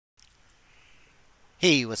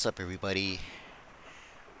Hey, what's up everybody?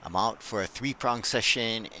 I'm out for a three-prong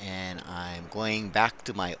session and I'm going back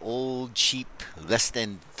to my old cheap, less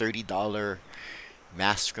than $30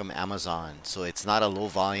 mask from Amazon. So it's not a low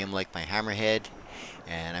volume like my hammerhead,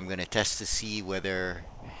 and I'm going to test to see whether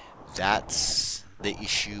that's the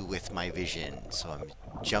issue with my vision. So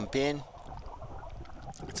I'm jump in.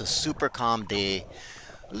 It's a super calm day,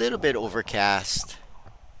 a little bit overcast,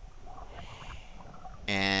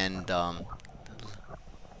 and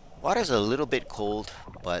water's a little bit cold,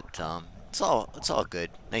 but it's all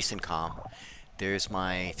good, nice and calm. There's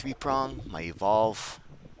my three prong, my evolve,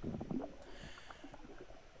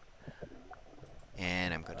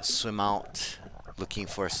 and I'm gonna swim out looking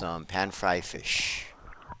for some pan fry fish.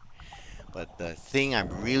 But the thing I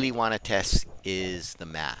really want to test is the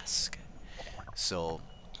mask. So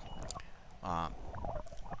um,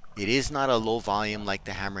 it is not a low volume like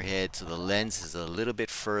the hammerhead, so the lens is a little bit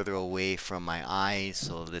further away from my eyes.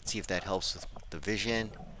 So let's see if that helps with the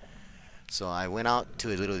vision. So I went out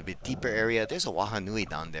to a little bit deeper area. There's a wahanui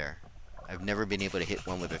down there. I've never been able to hit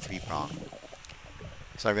one with a three prong.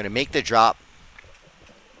 So I'm going to make the drop,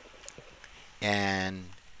 and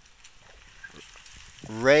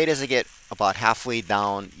right as I get about halfway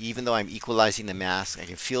down, even though I'm equalizing the mask, I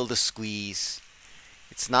can feel the squeeze.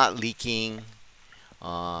 It's not leaking,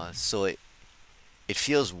 so it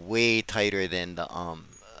feels way tighter than the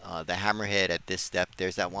hammerhead at this depth.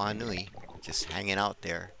 There's that wahanui just hanging out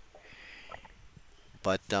there,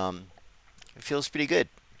 but it feels pretty good.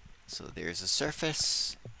 So there's a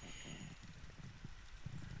surface,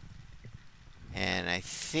 and I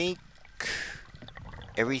think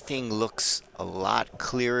everything looks a lot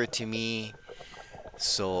clearer to me.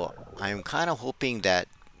 So I'm kind of hoping that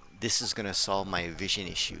this is going to solve my vision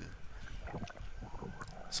issue.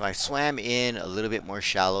 So I swam in a little bit more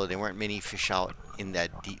shallow. There weren't many fish out in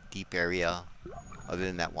that deep area other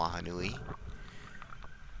than that wahanui.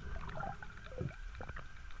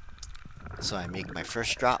 So I make my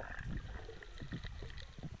first drop.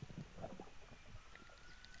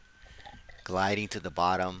 Gliding to the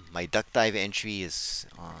bottom. My duck dive entry is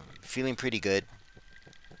feeling pretty good.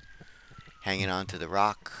 Hanging on to the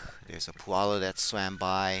rock. There's a pualo that swam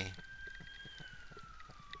by.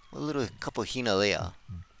 A little couple hinalea.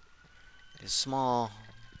 There's small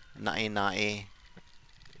nae nae.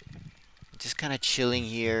 Just kind of chilling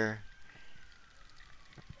here.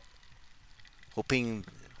 Hoping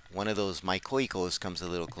one of those maikoikos comes a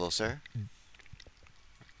little closer.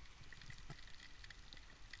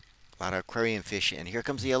 A lot of aquarium fish, and here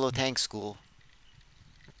comes the yellow tank school.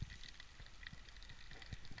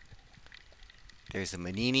 There's a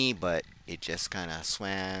manini, but it just kind of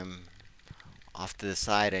swam off to the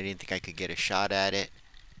side. I didn't think I could get a shot at it.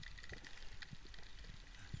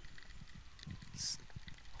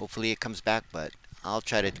 Hopefully it comes back, but I'll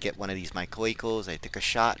try to get one of these maikoikos. I took a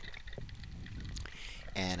shot,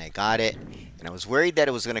 and I got it. And I was worried that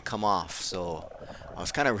it was going to come off, so I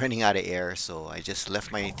was kind of running out of air. So I just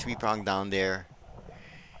left my three prong down there.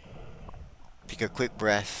 Take a quick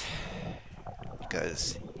breath,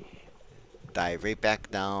 because dive right back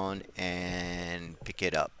down and pick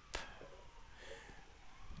it up.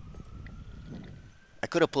 I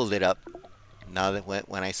could have pulled it up now that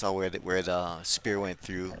when I saw where the spear went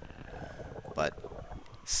through, but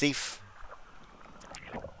safe.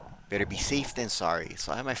 Better be safe than sorry.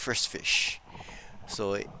 So I have my first fish.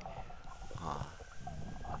 So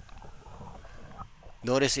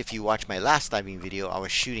notice if you watch my last diving video, I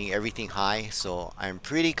was shooting everything high, so I'm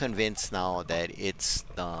pretty convinced now that it's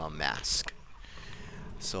the mask.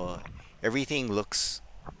 So everything looks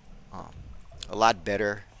a lot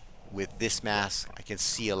better with this mask. I can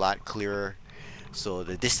see a lot clearer. So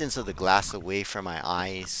the distance of the glass away from my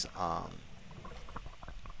eyes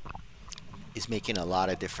is making a lot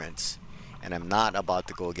of difference. And I'm not about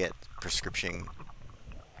to go get prescription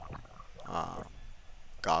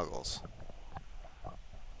goggles.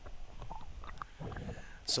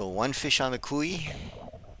 So one fish on the kui.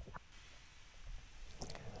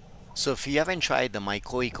 So if you haven't tried the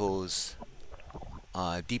maikoikos,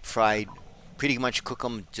 deep fried, pretty much cook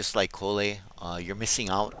them just like kole, you're missing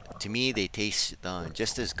out. To me, they taste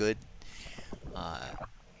just as good,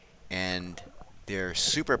 and they're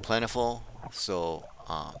super plentiful. So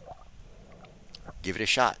give it a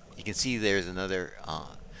shot. You can see there's another.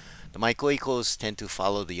 The maikoikos tend to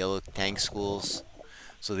follow the yellow tang schools,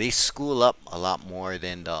 so they school up a lot more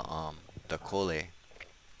than the kole.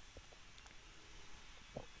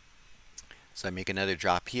 So I make another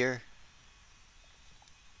drop here,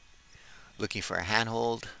 looking for a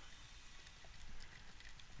handhold.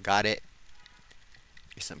 Got it.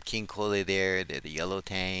 There's some king kole there. They're the yellow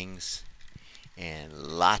tangs, and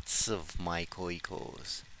lots of my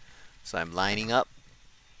koikos. So I'm lining up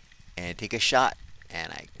and take a shot,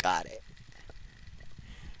 and I got it.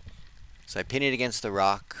 So I pin it against the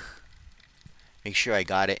rock, make sure I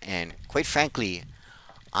got it, and quite frankly,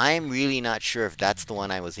 I'm really not sure if that's the one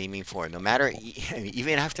I was aiming for. No matter,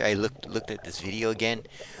 even after I looked at this video again,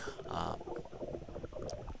 uh,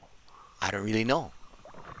 I don't really know.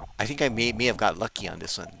 I think I may have got lucky on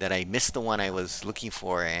this one, that I missed the one I was looking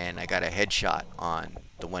for, and I got a headshot on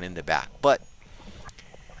the one in the back. But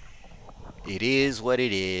it is what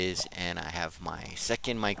it is, and I have my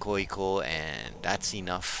second Maikoiko, and that's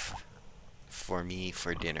enough for me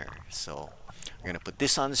for dinner. So I'm gonna put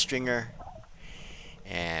this on the stringer,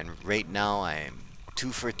 and right now I'm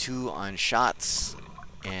 2 for 2 on shots.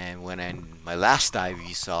 And when my last dive,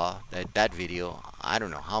 you saw that video, I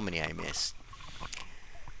don't know how many I missed.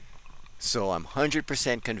 So I'm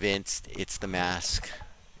 100% convinced it's the mask,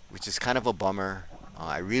 which is kind of a bummer.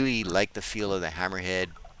 I really like the feel of the hammerhead.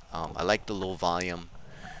 I like the low volume,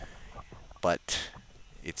 but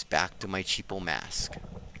it's back to my cheapo mask.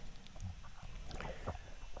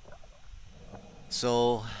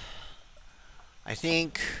 So I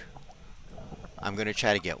think I'm gonna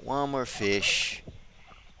try to get one more fish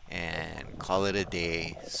and call it a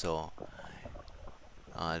day. So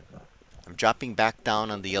I'm dropping back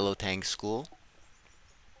down on the yellow tang school.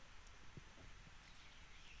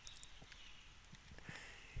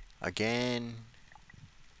 Again,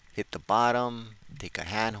 hit the bottom, take a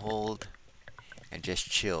handhold, and just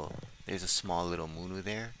chill. There's a small little munu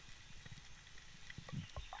there.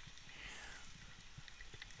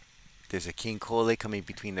 There's a king kole coming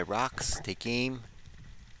between the rocks. Take aim.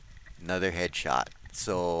 Another headshot.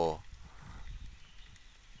 So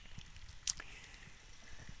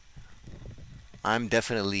I'm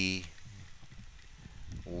definitely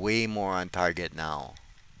way more on target now.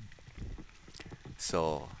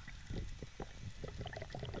 So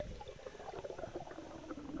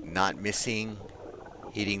not missing,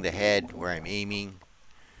 hitting the head where I'm aiming.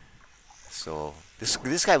 So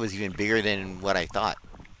this guy was even bigger than what I thought.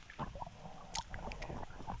 I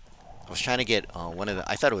was trying to get one of the.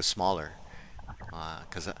 I thought it was smaller,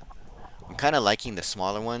 because I'm kind of liking the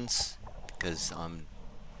smaller ones, because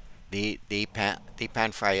they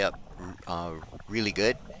pan fry up really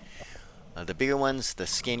good. The bigger ones, the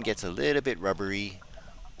skin gets a little bit rubbery,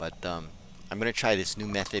 but I'm gonna try this new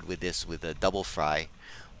method with a double fry.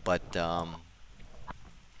 But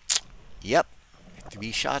yep,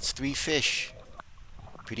 3 shots, 3 fish.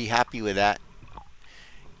 Pretty happy with that.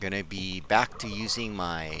 Gonna be back to using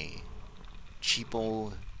my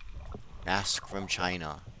cheapo mask from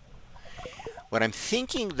China. What I'm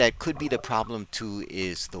thinking that could be the problem too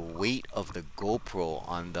is the weight of the GoPro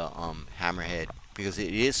on the hammerhead, because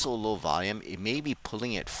it is so low volume. It may be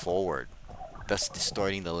pulling it forward, thus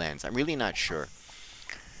distorting the lens. I'm really not sure,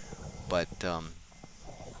 but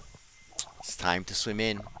it's time to swim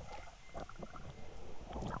in.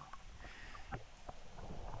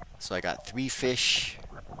 So I got 3 fish.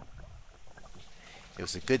 It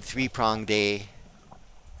was a good 3-prong day.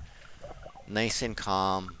 Nice and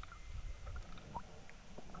calm.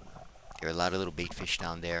 There are a lot of little bait fish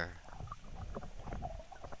down there.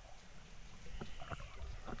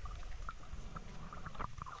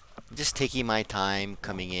 I'm just taking my time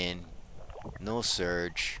coming in. No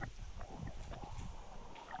surge.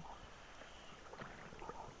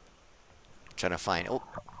 Trying to find. Oh,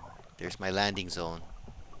 there's my landing zone.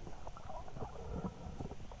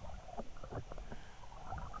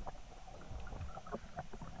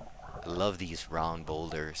 I love these round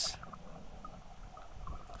boulders.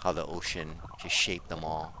 How the ocean just shaped them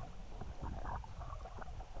all.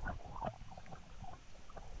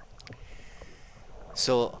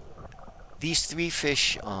 So these 3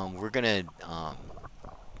 fish, we're gonna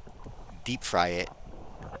deep fry it.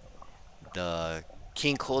 The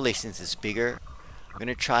king kole, since it's bigger, I'm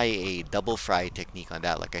gonna try a double fry technique on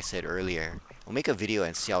that. Like I said earlier, we'll make a video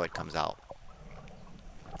and see how it comes out,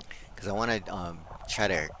 because I want to try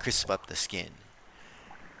to crisp up the skin.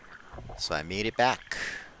 So I made it back.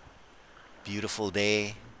 Beautiful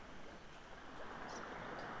day.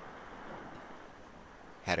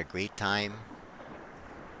 Had a great time.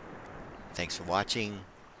 Thanks for watching.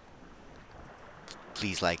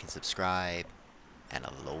 Please like and subscribe, and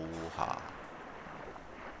aloha.